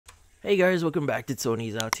Hey guys, welcome back to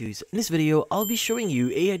Tony's How To's. In this video, I'll be showing you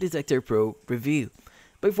AI Detector Pro review.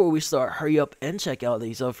 Before we start, hurry up and check out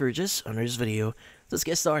the software just under this video. Let's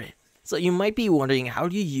get started. So you might be wondering how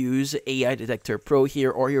do you use AI Detector Pro here,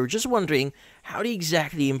 or you're just wondering how do you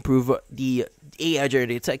exactly improve the AI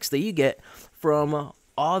generated text that you get from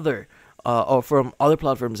other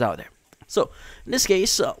platforms out there. So in this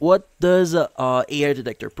case, what does AI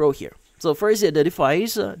Detector Pro here? So first, it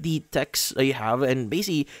identifies the text that you have and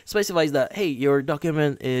basically specifies that, hey, your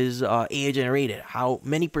document is AI generated. How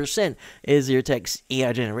many percent is your text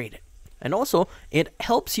AI generated? And also, it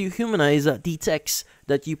helps you humanize the text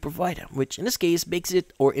that you provide them, which in this case makes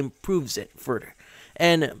it or improves it further.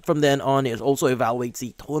 And from then on, it also evaluates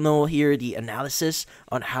the tonal here, the analysis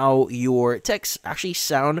on how your text actually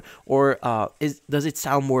sound, or does it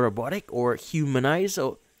sound more robotic or humanized?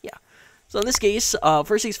 So in this case,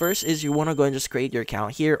 first things first is you want to go and just create your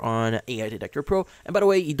account here on AI Detector Pro. And by the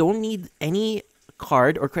way, you don't need any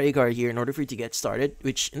card or credit card here in order for you to get started,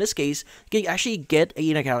 which in this case, you can actually get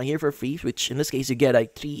an account here for free, which in this case, you get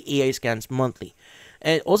like 3 AI scans monthly.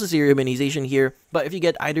 And also serial humanization here, but if you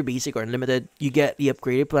get either basic or unlimited, you get the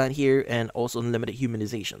upgraded plan here and also unlimited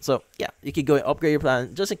humanization. So yeah, you can go and upgrade your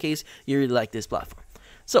plan just in case you really like this platform.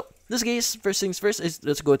 So in this case, first things first is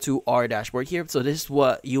let's go to our dashboard here. So this is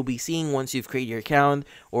what you'll be seeing once you've created your account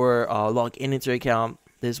or log in into your account.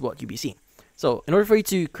 This is what you'll be seeing. So in order for you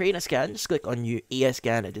to create a scan, just click on your AI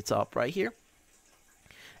scan at the top right here.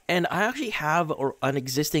 And I actually have an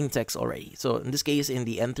existing text already. So in this case, in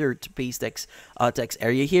the enter to paste text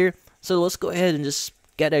area here. So let's go ahead and just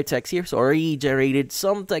get our text here. So I already generated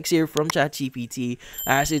some text here from chatgpt.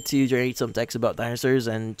 I asked it to generate some text about dinosaurs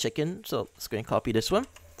and chicken. So let's go and copy this one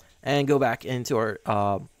and go back into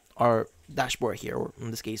our dashboard here, or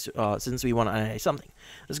in this case, since we want to analyze something,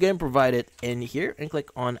 let's go and provide it in here and click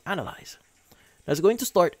on analyze. Now it's going to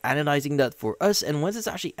start analyzing that for us, and once it's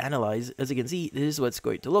actually analyzed, as you can see, this is what it's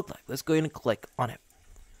going to look like. Let's go ahead and click on it.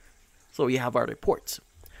 So we have our reports.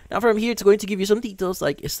 Now from here, it's going to give you some details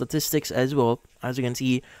like statistics as well. As you can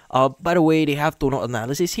see, by the way, they have tonal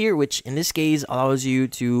analysis here, which in this case allows you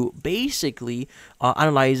to basically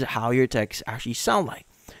analyze how your text actually sound like.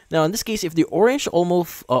 Now, in this case, if the orange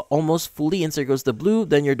almost fully encircles the blue,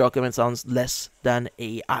 then your document sounds less than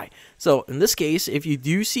AI. So, in this case, if you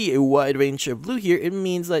do see a wide range of blue here, it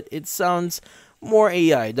means that it sounds more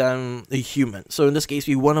AI than a human. So, in this case,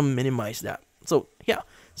 we want to minimize that. So, yeah.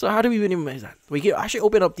 So, how do we minimize that? We can actually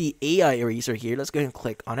open up the AI eraser here. Let's go ahead and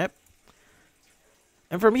click on it.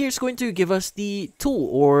 And from here, it's going to give us the tool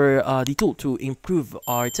or the tool to improve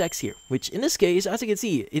our text here, which in this case, as you can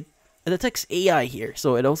see, it detects AI here,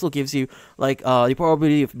 so it also gives you like the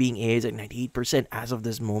probability of being AI is at 98% as of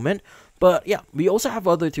this moment. But yeah, we also have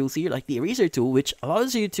other tools here like the eraser tool, which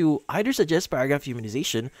allows you to either suggest paragraph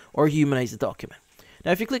humanization or humanize the document.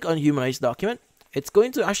 Now if you click on humanize document, it's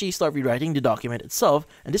going to actually start rewriting the document itself,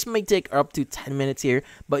 and this may take up to 10 minutes here,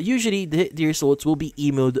 but usually the results will be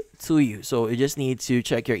emailed to you, so you just need to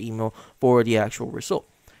check your email for the actual result.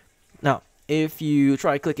 Now if you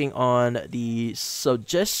try clicking on the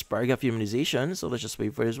suggest paragraph humanization, so let's just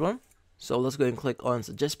wait for this one. So let's go and click on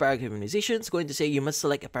suggest paragraph humanization. It's going to say you must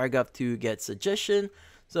select a paragraph to get suggestion.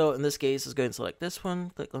 So in this case, let's go and select this one.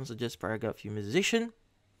 Click on suggest paragraph humanization.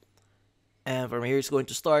 And from here, it's going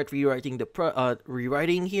to start rewriting the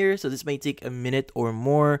rewriting here. So this may take a minute or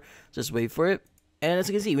more. Just wait for it. And as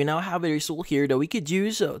you can see, we now have a result here that we could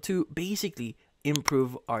use to basically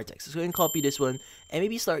improve our text. So go and copy this one and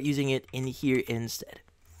maybe start using it in here instead.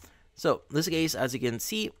 So in this case, as you can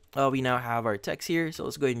see, we now have our text here. So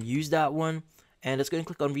let's go and use that one, and let's go and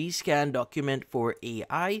click on rescan document for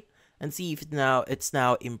AI and see if it's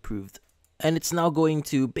now improved. And it's now going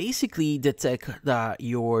to basically detect that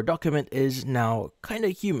your document is now kind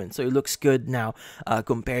of human. So it looks good now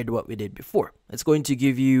compared to what we did before. It's going to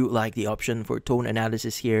give you like the option for tone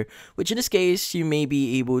analysis here, which in this case, you may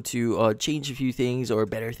be able to change a few things or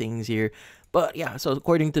better things here. But yeah, so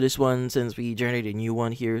according to this one, since we generated a new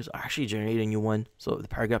one here, so I actually generated a new one. So the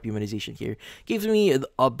paragraph humanization here gives me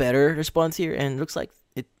a better response here, and looks like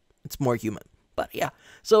it's more human. But yeah,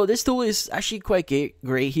 so this tool is actually quite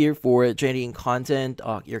great here for generating content,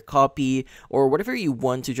 your copy, or whatever you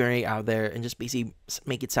want to generate out there, and just basically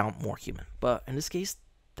make it sound more human. But in this case,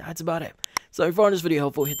 that's about it. So if you found this video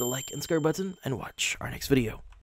helpful, hit the like and subscribe button and watch our next video.